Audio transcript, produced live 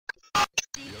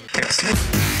We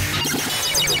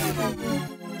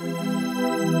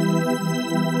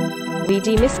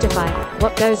demystify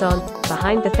what goes on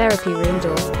behind the therapy room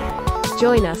door.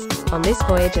 Join us on this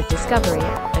voyage of discovery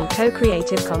and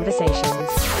co-creative conversations.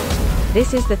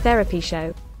 This is The Therapy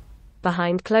Show,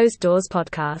 Behind Closed Doors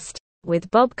podcast, with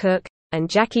Bob Cook and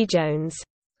Jacci Jones.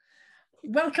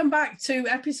 Welcome back to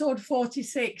episode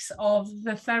 46 of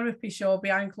The Therapy Show,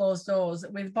 Behind Closed Doors,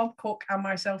 with Bob Cook and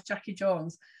myself, Jacci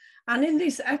Jones. And in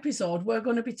this episode, we're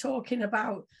going to be talking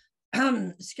about,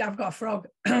 I've got a frog,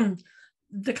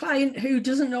 the client who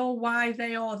doesn't know why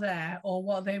they are there or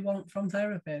what they want from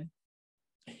therapy.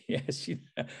 Yes,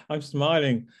 I'm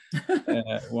smiling.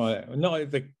 Well,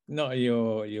 not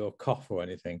your cough or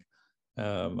anything.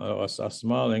 I was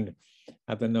smiling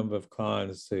at the number of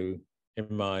clients who, in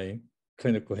my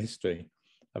clinical history,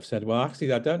 have said, well,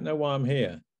 actually, I don't know why I'm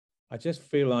here. I just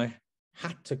feel I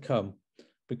had to come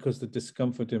because the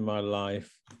discomfort in my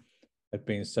life had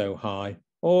been so high.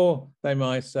 Or they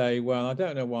might say, well, I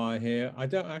don't know why I'm here. I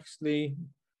don't actually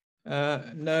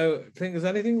think there's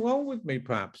anything wrong with me,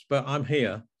 perhaps, but I'm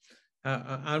here.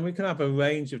 And we can have a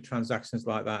range of transactions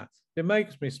like that. It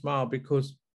makes me smile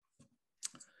because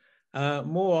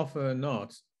more often than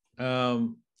not,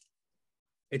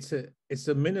 it's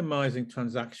a minimizing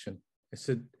transaction.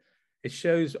 It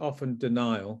shows often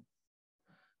denial,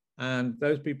 and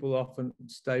those people often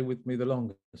stay with me the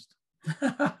longest.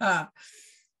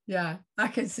 Yeah, I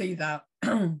can see that.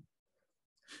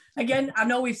 Again, I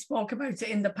know we've spoke about it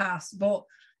in the past, but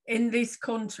in this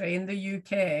country, in the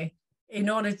UK, in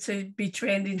order to be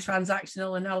trained in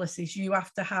transactional analysis, you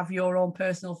have to have your own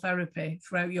personal therapy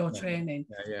throughout your training.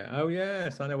 Yeah. Oh,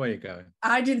 yes, I know where you're going.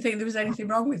 I didn't think there was anything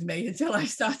wrong with me until I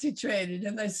started training,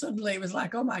 and then suddenly it was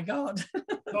like, oh my God.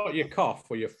 Not your cough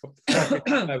or your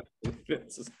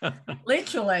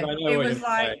Literally, it was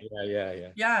like,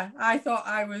 yeah. I thought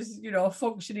I was,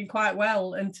 functioning quite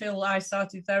well until I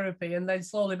started therapy, and then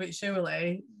slowly but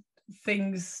surely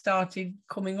things started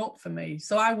coming up for me.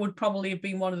 So I would probably have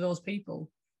been one of those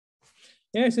people.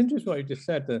 Yeah, it's interesting what you just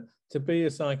said, that to be a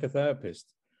psychotherapist,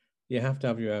 you have to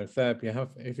have your own therapy.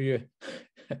 If you're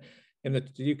in the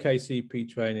UKCP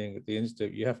training at the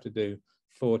Institute, you have to do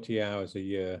 40 hours a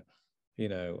year,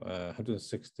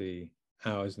 160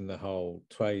 hours in the whole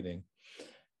training.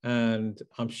 And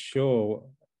I'm sure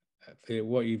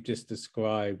what you've just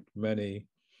described, many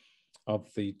of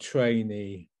the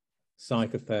trainee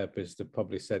psychotherapists have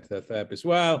probably said to their therapist,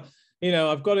 well,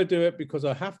 I've got to do it because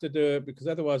I have to do it, because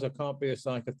otherwise I can't be a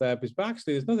psychotherapist. But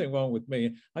actually, there's nothing wrong with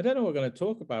me. I don't know what we're going to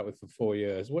talk about for 4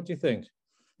 years. What do you think?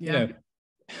 Yeah.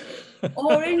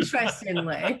 Or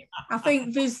interestingly, I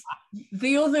think there's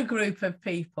the other group of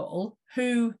people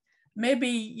who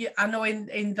maybe, I know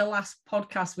in the last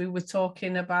podcast we were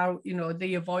talking about, the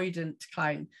avoidant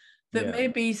client that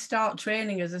maybe start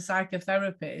training as a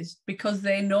psychotherapist because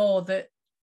they know that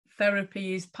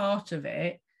therapy is part of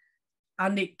it,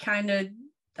 and it kind of,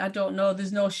 I don't know,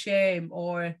 there's no shame,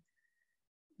 or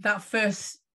that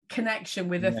first connection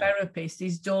with a therapist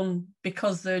is done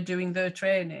because they're doing their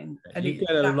training. And you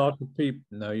get a lot of people,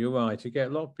 no, you're right, you get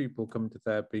a lot of people coming to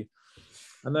therapy,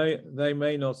 and they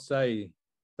may not say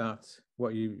that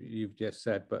what you've just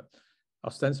said, but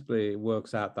ostensibly it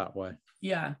works out that way.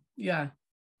 Yeah.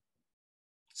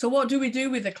 So what do we do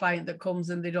with a client that comes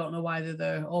and they don't know why they're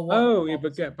there? Or what?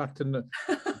 But get back to not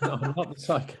the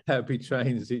psychotherapy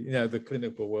trainers, the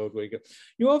clinical world where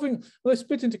you often, well, it's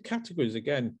split into categories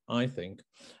again, I think.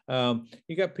 You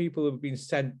get people who have been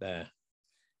sent there.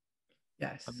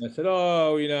 Yes. And they said,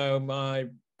 my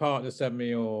partner sent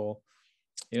me, or,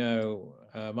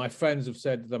 my friends have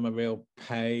said that I'm a real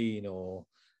pain, or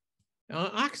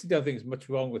I actually don't think there's much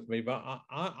wrong with me, but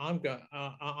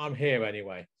I'm here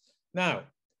anyway. Now,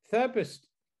 therapist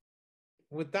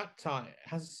with that type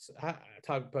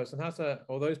of person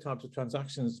or those types of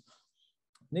transactions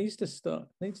needs to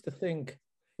think,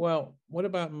 well, what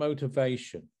about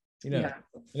motivation? In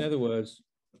other words,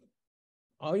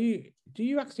 do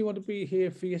you actually want to be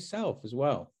here for yourself as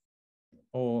well,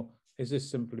 or is this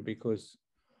simply because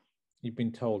you've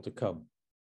been told to come?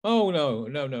 Oh no.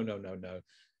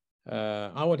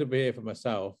 I want to be here for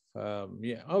myself.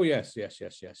 Oh yes.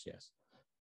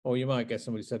 Or you might get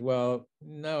somebody said, well,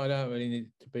 no, I don't really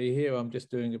need to be here. I'm just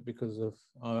doing it because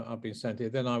I've been sent here.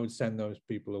 Then I would send those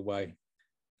people away.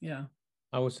 Yeah.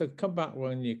 I would say, come back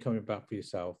when you're coming back for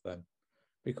yourself then.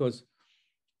 Because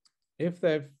if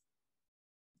they're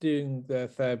doing their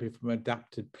therapy from an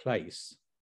adapted place,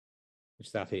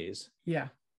 which that is,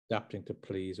 adapting to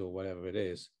please or whatever it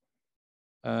is,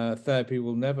 therapy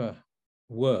will never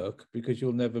work because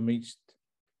you'll never meet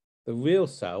the real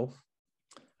self.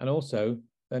 And also,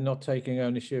 they're not taking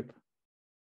ownership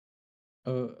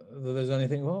that there's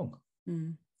anything wrong.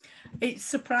 It's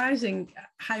surprising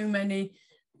how many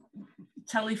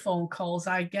telephone calls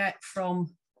I get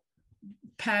from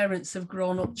parents of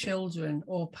grown-up children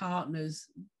or partners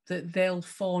that they'll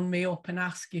phone me up and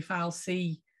ask if I'll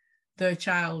see their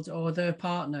child or their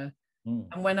partner.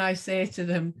 And when I say to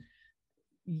them,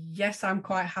 yes, I'm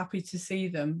quite happy to see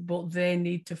them, but they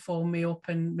need to phone me up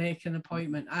and make an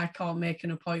appointment. I can't make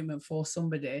an appointment for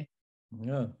somebody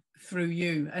through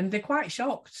you. And they're quite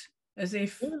shocked, as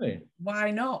if, really?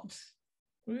 Why not?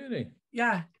 Really?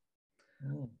 Yeah.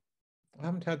 I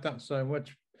haven't had that so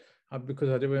much because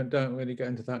I don't really get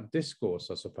into that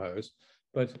discourse, I suppose.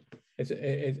 But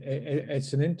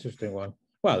it's an interesting one.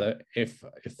 Well, if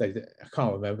they, I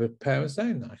can't remember parents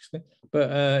saying that actually,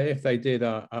 but if they did,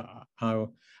 I'd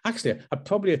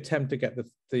probably attempt to get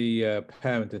the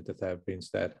parent into therapy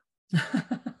instead.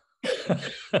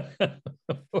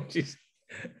 Which is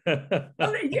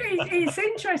Well, it's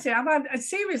interesting.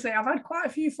 I've had quite a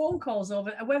few phone calls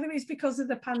over, whether it's because of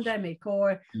the pandemic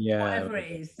or whatever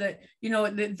it is, that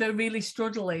they're really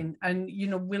struggling, and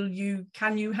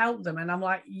can you help them? And I'm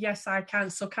like, yes, I can.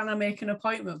 So can I make an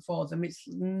appointment for them? It's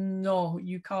no,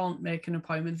 you can't make an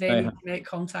appointment. They need to make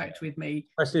contact with me,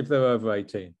 especially if they're over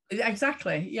 18.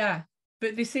 Exactly, yeah.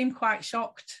 But they seem quite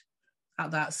shocked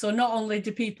at that. So not only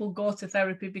do people go to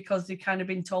therapy because they've kind of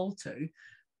been told to,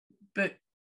 but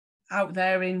out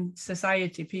there in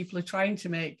society, people are trying to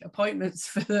make appointments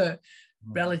for their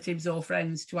relatives or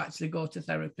friends to actually go to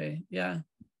therapy. Yeah.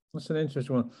 That's an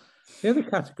interesting one. The other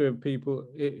category of people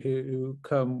who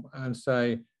come and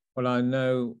say, well, I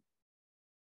know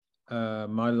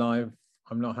my life,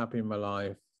 I'm not happy in my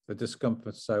life, the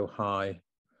discomfort's so high,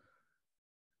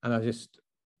 and I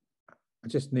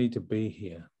just need to be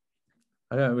here.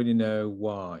 I don't really know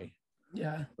why.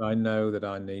 Yeah. But I know that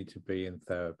I need to be in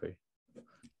therapy.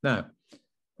 Now,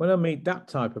 when I meet that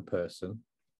type of person,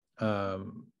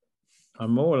 I'm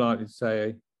more likely to say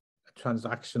a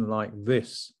transaction like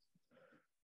this,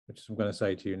 which I'm going to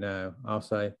say to you now. I'll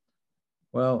say,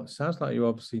 well, it sounds like you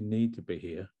obviously need to be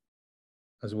here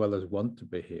as well as want to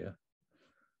be here.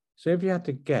 So if you had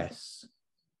to guess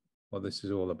what this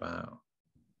is all about,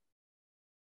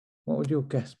 what would your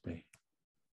guess be?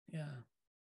 Yeah.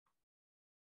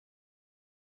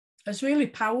 It's really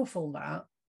powerful, that.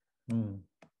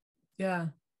 Yeah.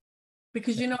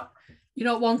 Because you're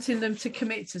not wanting them to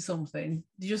commit to something.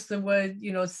 Just the word,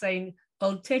 saying,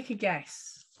 "Oh, take a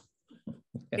guess."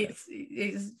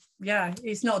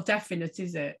 It's not definite,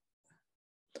 is it?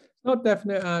 Not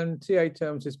definite, and TA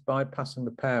terms is bypassing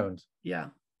the parent. Yeah.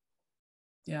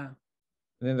 In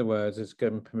other words, it's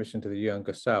giving permission to the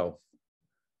younger self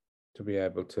to be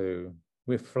able to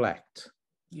reflect.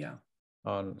 Yeah.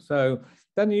 So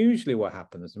then usually what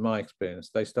happens, in my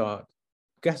experience, they start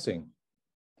guessing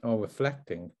or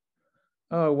reflecting.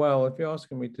 Oh, well, if you're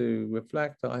asking me to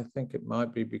reflect, I think it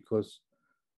might be because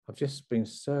I've just been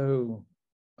so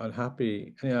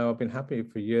unhappy. I've been happy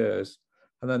for years.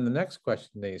 And then the next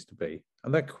question needs to be,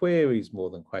 and they're queries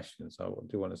more than questions, I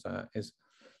do want to say that, is,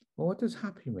 well, what does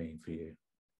happy mean for you?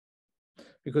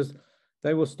 Because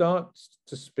they will start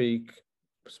to speak,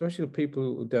 especially the people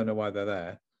who don't know why they're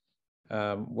there.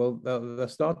 They'll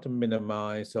start to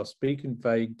minimize, they'll speak in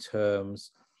vague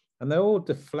terms, and they're all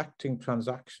deflecting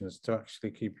transactions to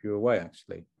actually keep you away,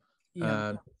 actually. Yeah.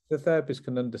 And the therapist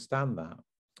can understand that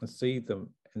and see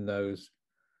them in those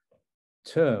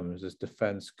terms as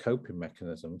defense coping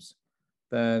mechanisms.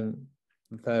 Then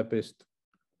the therapist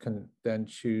can then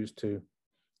choose to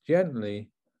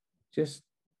gently just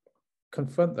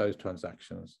confront those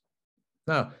transactions.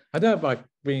 Now, I don't like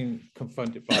being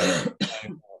confronted by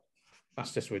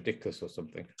that's just ridiculous or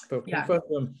something, but confront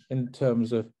them in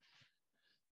terms of,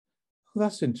 well,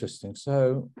 that's interesting.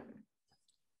 So,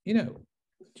 what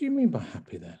do you mean by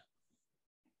happy then?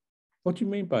 What do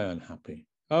you mean by unhappy?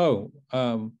 Oh,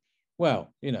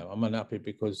 well, I'm unhappy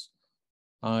because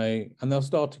and they'll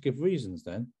start to give reasons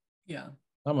then. Yeah.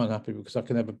 I'm unhappy because I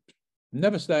can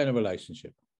never stay in a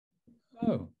relationship.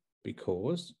 Oh,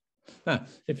 because. Now,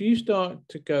 if you start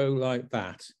to go like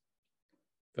that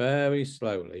very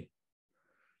slowly,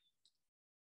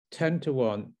 10 to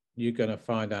 1, you're going to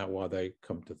find out why they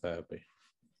come to therapy.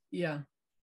 Yeah.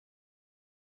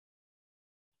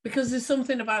 Because there's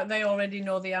something about they already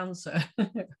know the answer.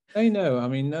 They know. I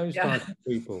mean, those types of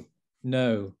people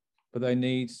know, but they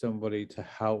need somebody to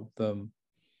help them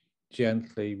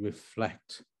gently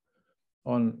reflect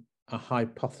on a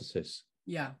hypothesis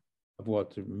of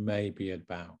what it may be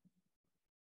about.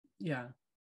 Yeah.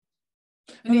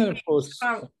 And then, of it's course,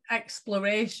 about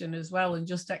exploration as well, and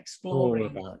just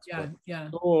exploring.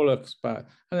 All about,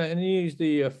 and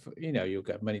usually, you'll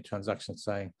get many transactions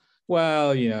saying,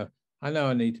 well, I know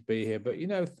I need to be here, but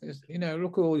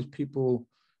look at all these people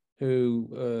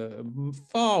who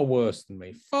far worse than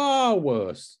me, far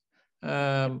worse.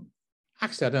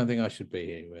 Actually, I don't think I should be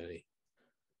here, really.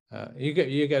 You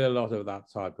get a lot of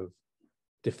that type of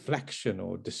deflection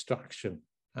or distraction,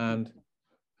 and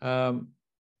I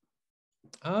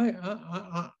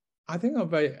think I'm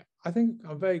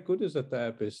very good as a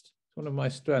therapist. It's one of my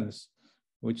strengths,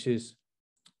 which is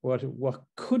what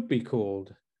could be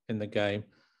called in the game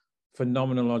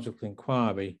phenomenological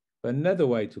inquiry. But another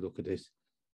way to look at it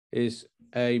is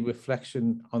a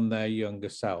reflection on their younger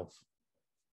self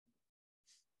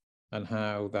and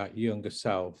how that younger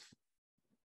self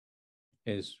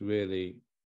is really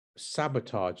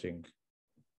sabotaging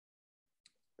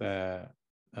their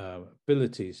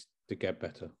abilities to get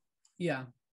better. Yeah.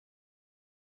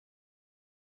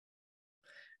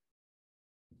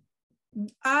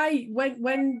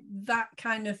 When that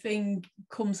kind of thing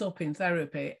comes up in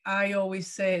therapy, I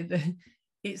always say that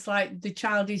it's like the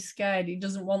child is scared. It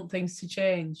doesn't want things to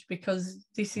change because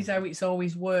this is how it's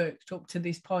always worked up to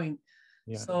this point.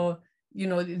 Yeah. So,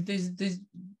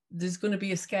 there's going to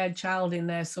be a scared child in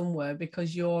there somewhere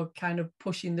because you're kind of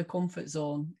pushing the comfort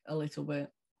zone a little bit.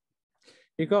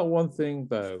 You got one thing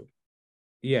though.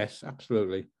 Yes,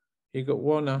 absolutely. You got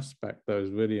one aspect that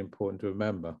is really important to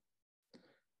remember,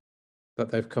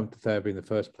 that they've come to therapy in the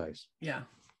first place. Yeah.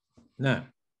 Now,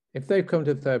 if they've come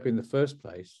to therapy in the first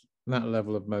place, that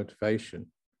level of motivation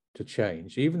to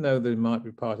change, even though they might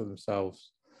be part of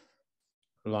themselves,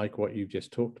 like what you've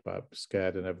just talked about,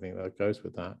 scared and everything that goes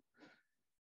with that,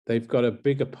 they've got a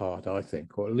bigger part, I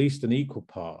think, or at least an equal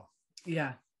part.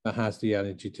 Yeah. That has the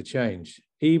energy to change,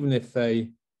 even if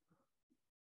they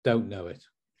don't know it.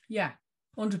 Yeah,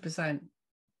 100%.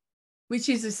 Which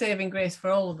is a saving grace for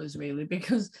all of us, really,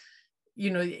 because,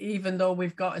 even though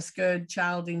we've got a scared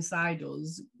child inside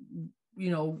us,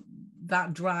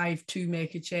 that drive to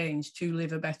make a change, to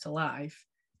live a better life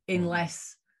in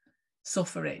less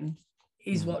suffering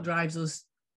is what drives us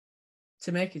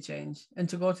to make a change and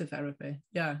to go to therapy.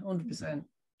 Yeah, 100%.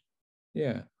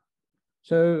 Yeah.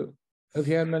 So have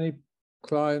you had many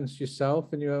clients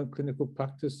yourself in your own clinical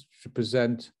practice to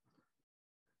present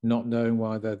not knowing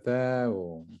why they're there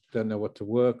or don't know what to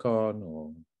work on?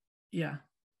 Or Yeah.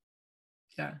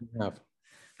 You have.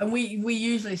 And we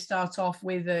usually start off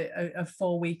with a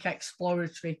 4-week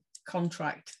exploratory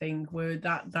contract thing where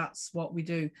that's what we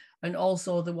do. And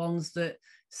also the ones that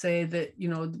say that,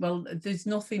 well, there's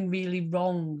nothing really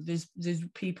wrong. There's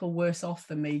people worse off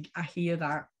than me. I hear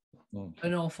that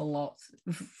an awful lot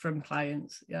from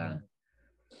clients. Yeah.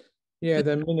 Yeah,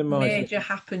 they're minimizing. Major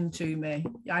happened to me.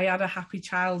 I had a happy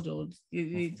childhood.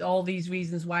 All these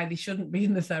reasons why they shouldn't be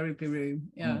in the therapy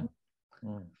room. Yeah.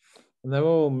 And they're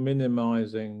all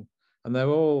minimizing, and they're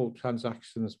all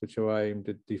transactions which are aimed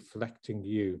at deflecting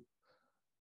you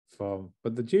from.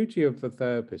 But the duty of the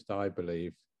therapist, I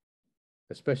believe,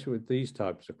 especially with these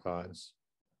types of clients,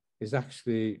 is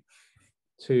actually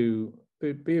to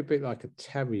be a bit like a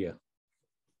terrier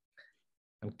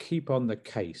and keep on the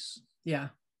case. Yeah.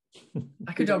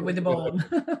 Like a dog with a bone.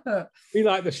 Be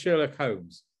like the Sherlock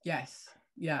Holmes. Yes.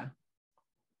 Yeah.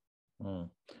 I'm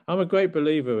a great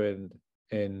believer in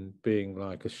being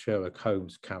like a Sherlock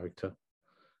Holmes character, a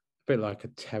bit like a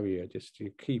terrier. Just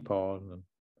you keep on and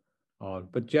on,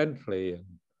 but gently, and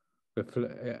with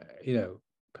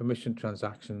permission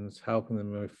transactions, helping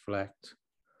them reflect.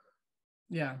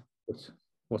 Yeah.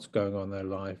 What's going on in their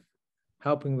life,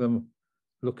 helping them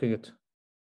looking at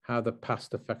how the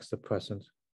past affects the present,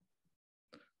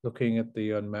 looking at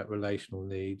the unmet relational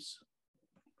needs.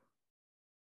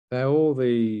 They're all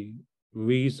the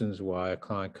reasons why a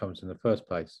client comes in the first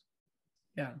place.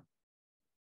 Yeah.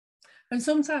 And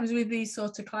sometimes with these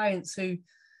sort of clients who,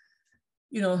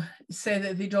 say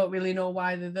that they don't really know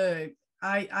why they're there,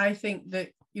 I think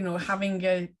that, having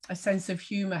a sense of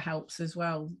humor helps as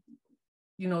well.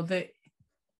 That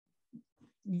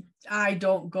I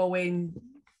don't go in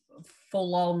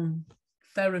full on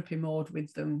therapy mode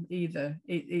with them either.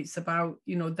 It's about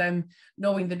them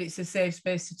knowing that it's a safe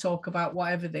space to talk about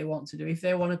whatever they want to do. If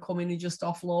they want to come in and just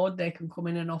offload, they can come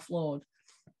in and offload.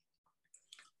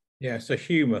 Yeah, so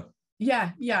humor.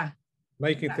 Yeah.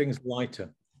 Making things lighter.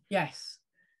 Yes.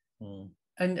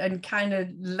 And kind of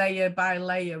layer by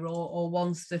layer, or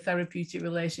once the therapeutic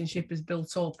relationship is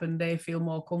built up and they feel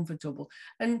more comfortable.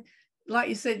 And like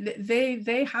you said,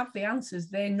 they have the answers,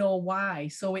 they know why.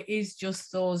 So it is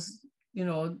just those,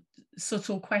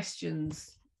 subtle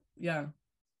questions. Yeah.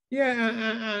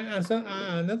 Yeah, and so,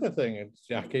 another thing,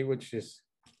 Jackie, which is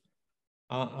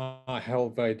I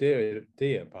held very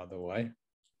dear, by the way,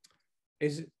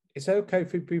 is it's okay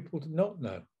for people to not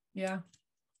know. Yeah.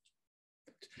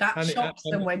 That And shocks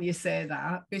them when you say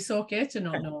that. It's okay to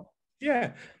not know.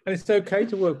 Yeah, and it's okay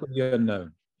to work with the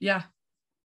unknown. Yeah.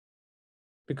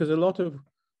 Because a lot of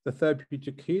the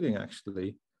therapeutic healing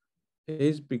actually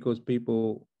is because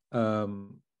people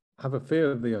have a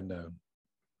fear of the unknown.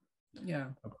 Yeah.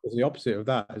 Because the opposite of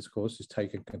that, of course, is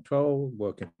taking control,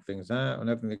 working things out, and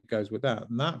everything that goes with that.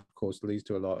 And that, of course, leads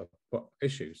to a lot of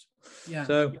issues. Yeah.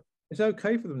 So it's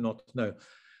okay for them not to know.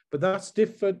 But that's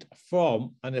different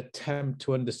from an attempt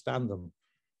to understand them.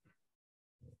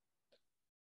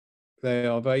 They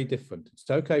are very different. It's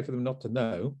okay for them not to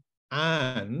know,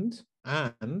 and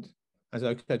it's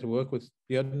okay to work with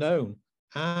the unknown.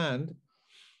 And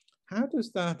how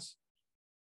does that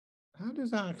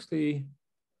actually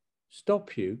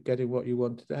stop you getting what you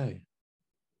want today?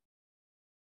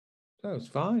 So it's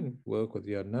fine, work with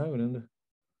the unknown. And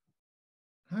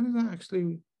how does that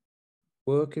actually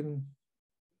work in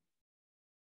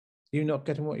you not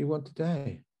getting what you want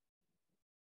today?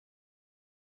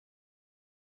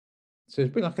 So it's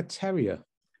a bit like a terrier.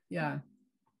 Yeah.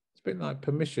 It's a bit like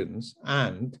permissions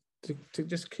and to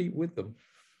just keep with them.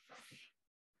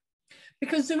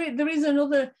 Because there is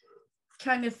another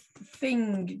kind of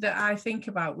thing that I think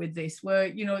about with this, where,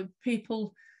 you know,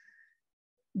 people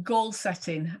goal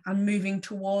setting and moving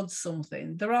towards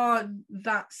something. There are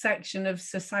that section of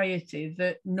society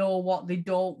that know what they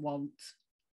don't want.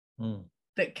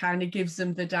 That kind of gives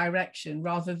them the direction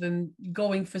rather than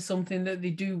going for something that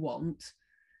they do want.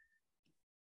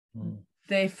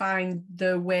 They find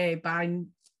their way by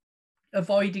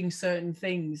avoiding certain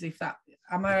things. If that,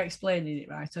 am I explaining it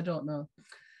right? I don't know.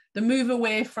 The move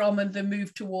away from and the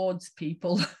move towards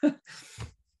people.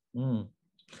 Well,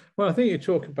 I think you're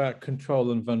talking about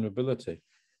control and vulnerability.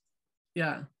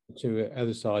 Yeah. To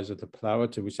other sides of the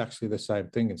polarity, which is actually the same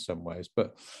thing in some ways.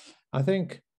 But I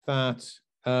think that,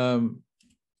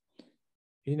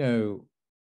 you know,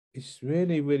 it's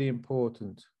really, really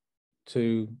important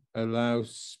to allow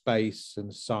space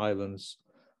and silence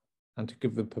and to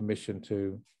give them permission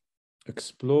to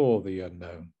explore the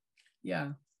unknown.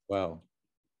 Yeah. Well.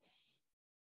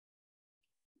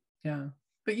 Yeah.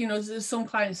 But, you know, some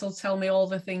clients will tell me all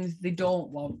the things they don't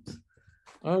want.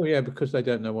 Oh yeah, because they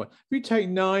don't know what. If you take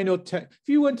 9 or 10,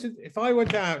 if I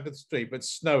went out to the street, but it's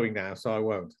snowing now, so I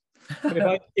won't. But if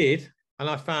I did, and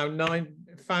I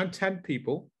found 10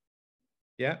 people,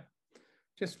 yeah,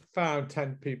 just found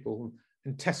 10 people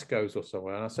in Tesco's or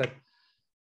somewhere, and I said,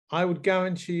 I would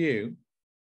guarantee you,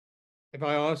 if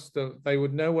I asked them, they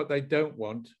would know what they don't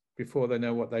want before they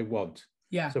know what they want.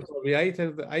 Yeah. So probably eight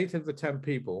of the 10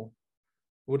 people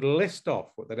would list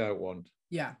off what they don't want.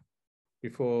 Yeah.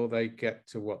 Before they get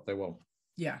to what they want.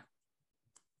 Yeah.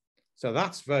 So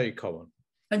that's very common.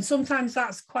 And sometimes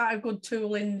that's quite a good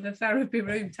tool in the therapy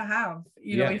room to have.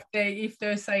 You know, if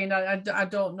they're saying, I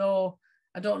don't know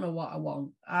what I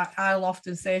want, I'll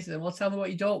often say to them, well, tell me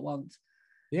what you don't want.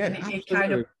 Yeah, and it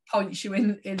kind of points you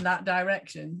in that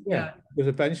direction. Yeah. Because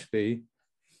eventually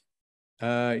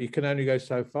you can only go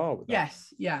so far with that.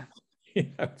 Yes. Yeah.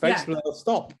 Eventually they'll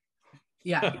stop.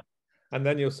 Yeah. And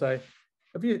then you'll say,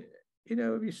 have you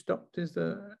stopped? Is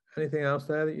there anything else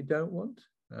there that you don't want?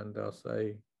 And I'll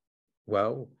say,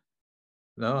 well,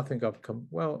 no, I think I've come.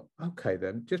 Well, okay,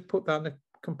 then just put that in a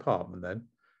compartment then.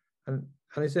 And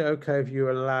is it okay if you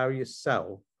allow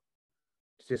yourself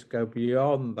to just go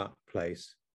beyond that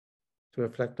place to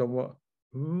reflect on what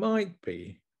might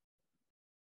be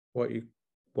what you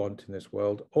want in this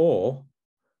world? Or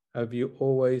have you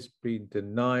always been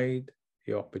denied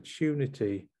the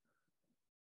opportunity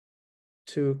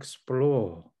to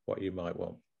explore what you might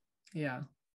want? Yeah.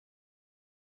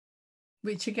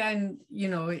 Which again, you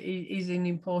know, is an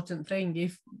important thing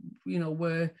if, you know,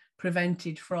 we're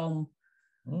prevented from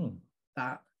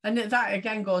that. And that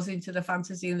again goes into the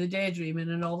fantasy and the daydreaming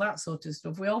and all that sort of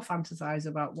stuff. We all fantasize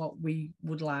about what we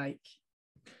would like.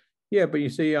 Yeah, but you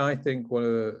see, I think one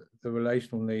of the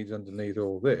relational needs underneath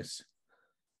all this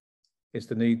is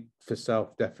the need for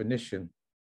self-definition,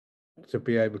 to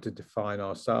be able to define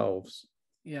ourselves.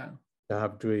 Yeah. To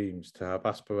have dreams, to have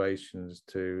aspirations,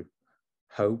 to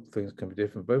hope things can be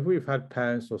different. But if we've had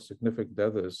parents or significant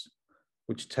others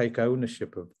which take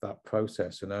ownership of that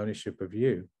process and ownership of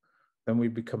you, then we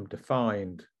become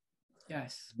defined.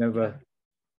 Yes. Never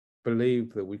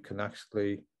believe that we can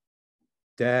actually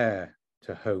dare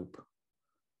to hope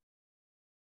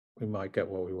we might get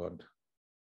what we want.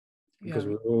 Because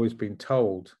we've always been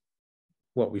told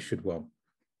what we should want.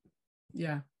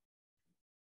 Yeah.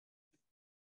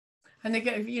 And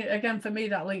again, again, for me,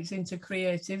 that links into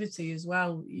creativity as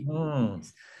well.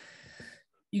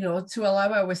 You know, to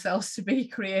allow ourselves to be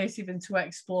creative and to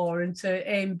explore and to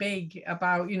aim big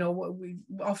about, you know, what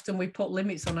we put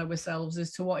limits on ourselves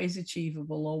as to what is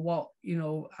achievable or what, you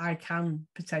know, I can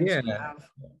potentially have.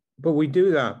 But we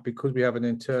do that because we have an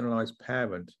internalized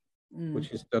parent, which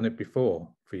has done it before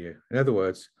for you. In other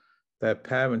words, their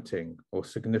parenting or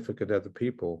significant other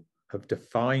people have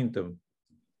defined them.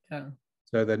 Yeah.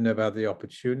 So they never had the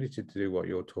opportunity to do what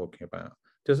you're talking about.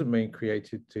 Doesn't mean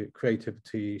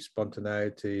creativity,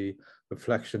 spontaneity,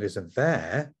 reflection isn't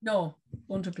there. No,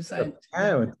 100%. The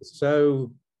parent is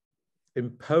so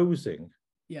imposing,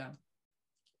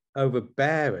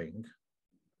 overbearing,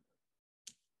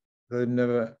 they've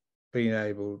never been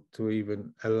able to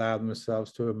even allow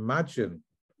themselves to imagine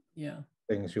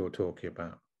things you're talking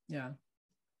about. Yeah.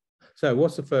 So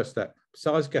what's the first step?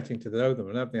 Besides getting to know them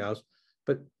and everything else,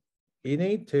 but you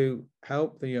need to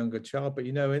help the younger child, but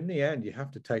you know, in the end, you have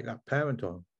to take that parent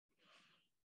on.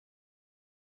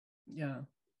 Yeah.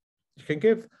 You can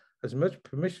give as much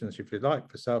permissions, if you like,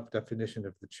 for self-definition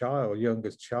of the child,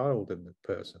 youngest child in the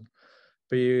person,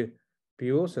 but you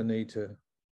also need to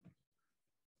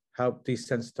help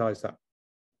desensitize that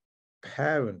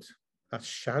parent, that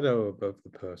shadow above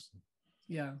the person.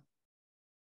 Yeah.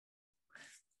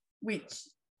 Which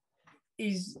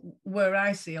is where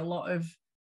I see a lot of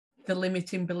the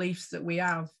limiting beliefs that we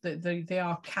have, that they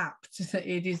are capped.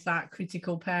 It is that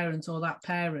critical parent or that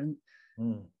parent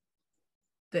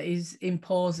that is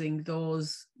imposing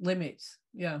those limits.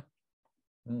 Yeah.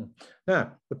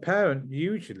 Now, the parent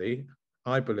usually,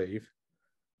 I believe,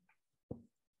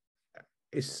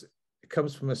 it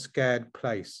comes from a scared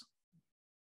place.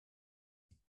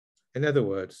 In other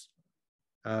words,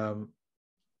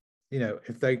 you know,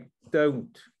 if they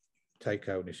don't take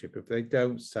ownership, if they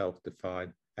don't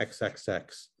self-define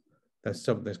XXX, then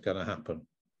something's going to happen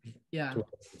to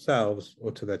themselves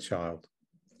or to their child.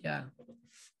 Yeah.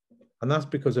 And that's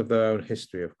because of their own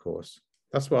history, of course.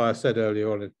 That's why I said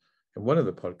earlier on in one of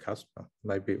the podcasts,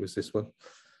 maybe it was this one,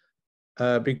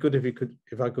 it'd be good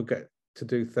if I could get to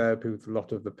do therapy with a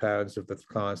lot of the parents of the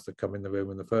clients that come in the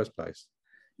room in the first place.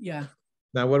 Yeah.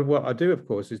 Now, what I do, of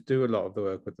course, is do a lot of the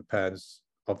work with the parents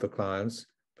of the clients,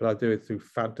 but I do it through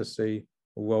fantasy,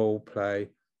 role play,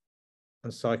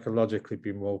 and psychologically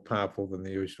be more powerful than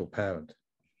the original parent.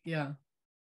 Yeah.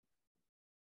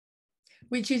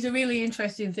 Which is a really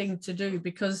interesting thing to do,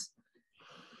 because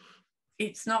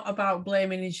it's not about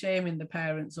blaming and shaming the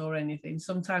parents or anything.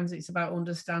 Sometimes it's about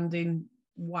understanding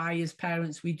why as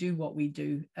parents we do what we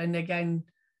do. And again,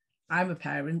 I'm a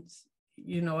parent,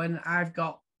 you know, and I've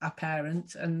got a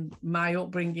parent, and my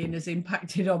upbringing has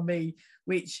impacted on me,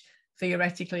 which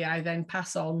theoretically I then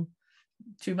pass on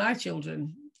to my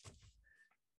children.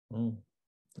 And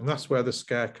that's where the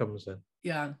scare comes in.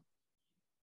 Yeah.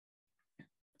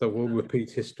 That we'll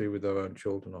repeat history with our own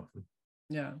children often.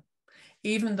 Yeah.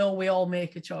 Even though we all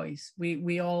make a choice,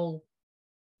 we all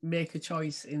make a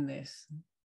choice in this.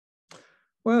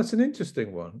 Well, it's an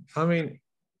interesting one. I mean,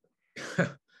 I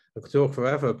could talk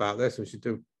forever about this. We should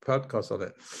do a podcast on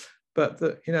it. But,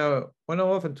 you know, when I'm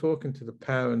often talking to the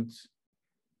parents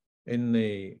in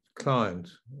the client,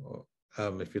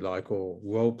 if you like, or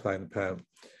role-playing parent,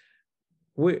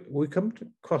 we come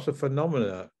across a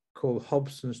phenomena called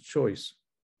Hobson's choice.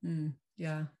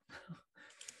 Yeah.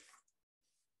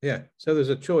 Yeah. So there's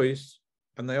a choice,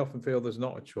 and they often feel there's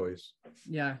not a choice.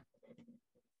 Yeah.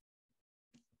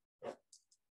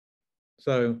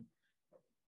 So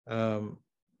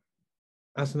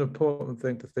that's an important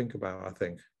thing to think about, I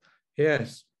think.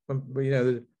 Yes, but, you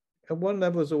know, at one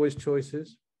level there's always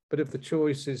choices, but if the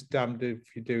choice is damned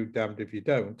if you do, damned if you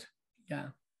don't, yeah,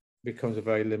 it becomes a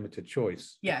very limited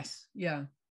choice. Yes, yeah.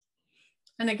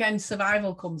 And again,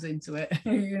 survival comes into it.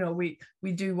 You know, we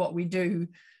do what we do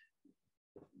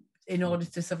in order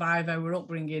to survive our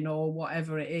upbringing or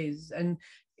whatever it is. And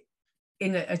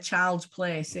in a child's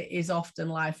place, it is often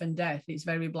life and death. It's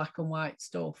very black and white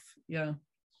stuff. Yeah.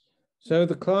 So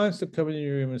the clients that come in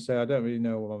your room and say, I don't really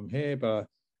know why I'm here, but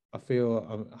I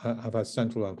feel I've had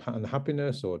central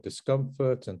unhappiness or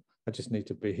discomfort, and I just need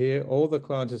to be here. All the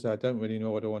clients that say, I don't really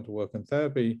know what I want to work in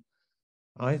therapy.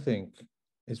 I think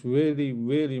it's really,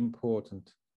 really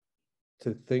important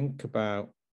to think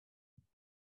about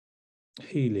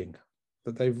healing,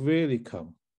 that they've really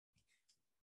come,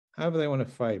 however they want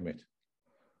to frame it,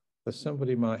 that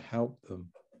somebody might help them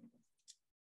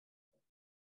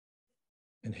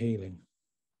in healing,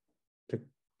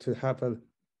 to have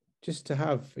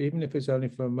even if it's only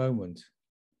for a moment,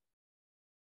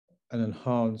 an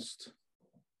enhanced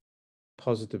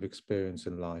positive experience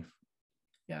in life.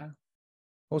 Yeah.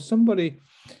 or somebody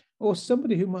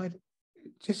who might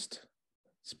just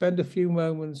spend a few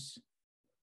moments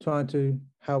trying to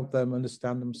help them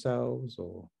understand themselves,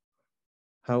 or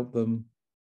help them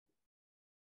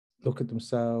look at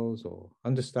themselves, or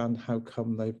understand how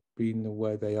come they've been the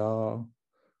way they are.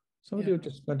 Somebody will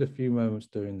just spend a few moments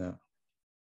doing that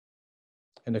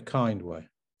in a kind way.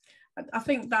 I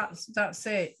think that's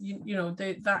it. You know,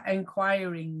 that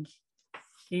inquiring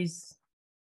is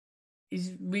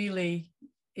really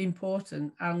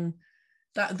important, and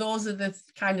that those are the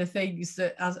kind of things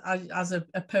that as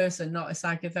a person, not a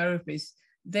psychotherapist,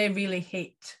 they really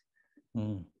hit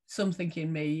something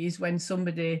in me, is when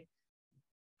somebody,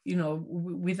 you know,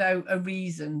 without a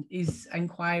reason is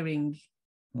inquiring.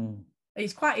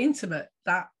 It's quite intimate,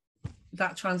 that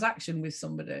transaction with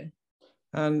somebody.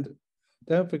 And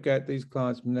don't forget, these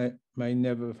clients may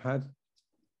never have had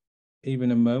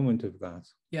even a moment of that.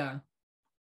 Yeah.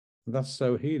 That's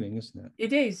so healing, isn't it?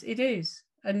 It is.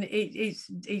 And it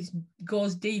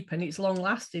goes deep, and it's long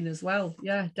lasting as well.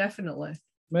 Yeah, definitely.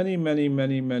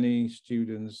 Many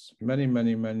students, many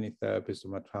therapists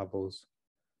on my travels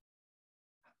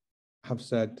have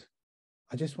said,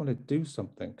 I just want to do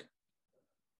something.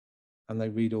 And they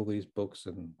read all these books,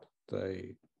 and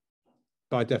they,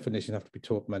 by definition, have to be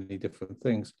taught many different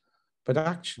things. But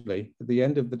actually, at the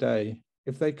end of the day,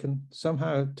 if they can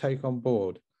somehow take on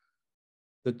board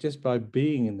that just by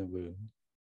being in the room,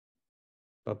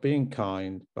 by being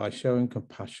kind, by showing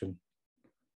compassion,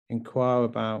 inquire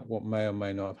about what may or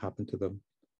may not have happened to them,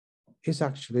 is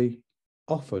actually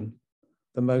often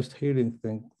the most healing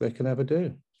thing they can ever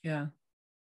do. Yeah.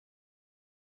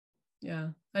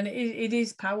 And it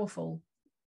is powerful.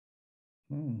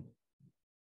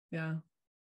 Yeah.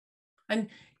 And,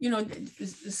 you know,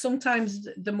 sometimes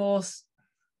the most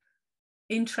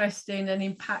interesting and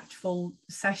impactful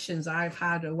sessions I've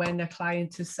had are when a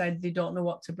client has said they don't know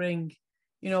what to bring.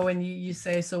 You know, when you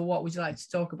say, so what would you like to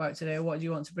talk about today? What do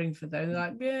you want to bring for them? They're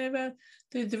like, yeah, well,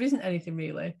 there isn't anything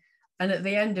really. And at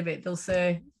the end of it, they'll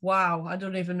say, wow, I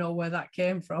don't even know where that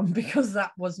came from, because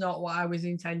that was not what I was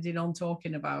intending on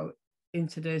talking about in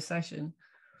today's session.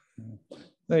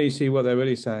 There you see what they're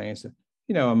really saying is,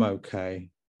 you know, I'm okay.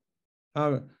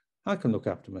 I can look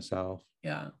after myself.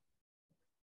 Yeah.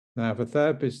 Now, if a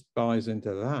therapist buys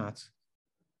into that,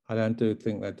 I don't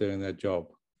think they're doing their job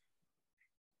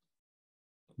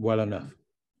well enough.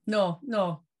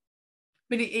 No.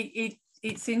 But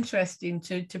it's interesting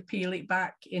to peel it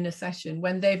back in a session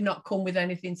when they've not come with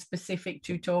anything specific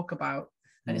to talk about.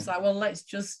 And it's like, well, let's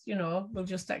just, you know, we'll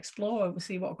just explore, we'll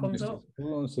see what comes up.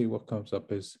 We'll see what comes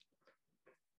up is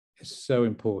so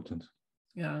important.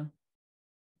 Yeah.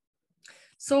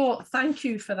 So thank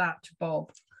you for that,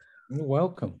 Bob. You're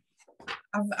welcome.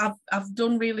 I've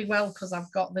done really well, because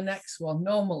I've got the next one.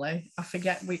 Normally, I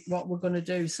forget what we're going to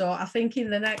do. So I think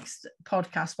in the next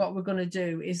podcast, what we're going to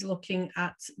do is looking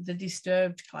at the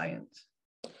disturbed client.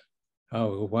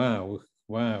 Oh, wow.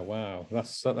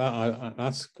 That's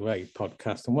a great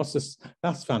podcast. And what's this?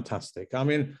 That's fantastic. I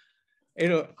mean, you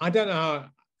know, I don't know how,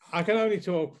 I can only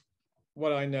talk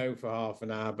what I know for half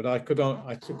an hour, but I could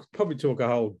probably talk a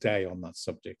whole day on that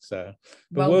subject. So,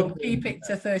 we'll keep it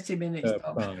to 30 minutes.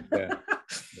 Fine,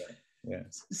 yeah.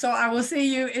 So I will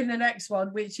see you in the next one,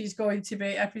 which is going to be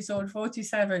episode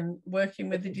 47, working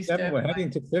with the disturbed. We're heading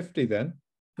to 50 then.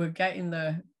 We're getting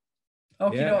there.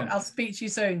 Okay, I'll speak to you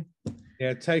soon.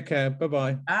 Yeah, take care.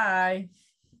 Bye-bye. Bye.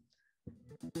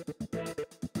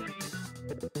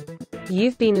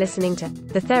 You've been listening to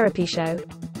The Therapy Show,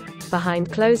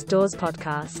 Behind Closed Doors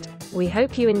podcast. We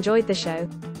hope you enjoyed the show.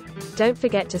 Don't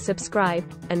forget to subscribe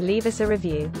and leave us a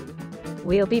review.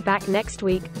 We'll be back next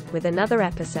week with another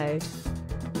episode.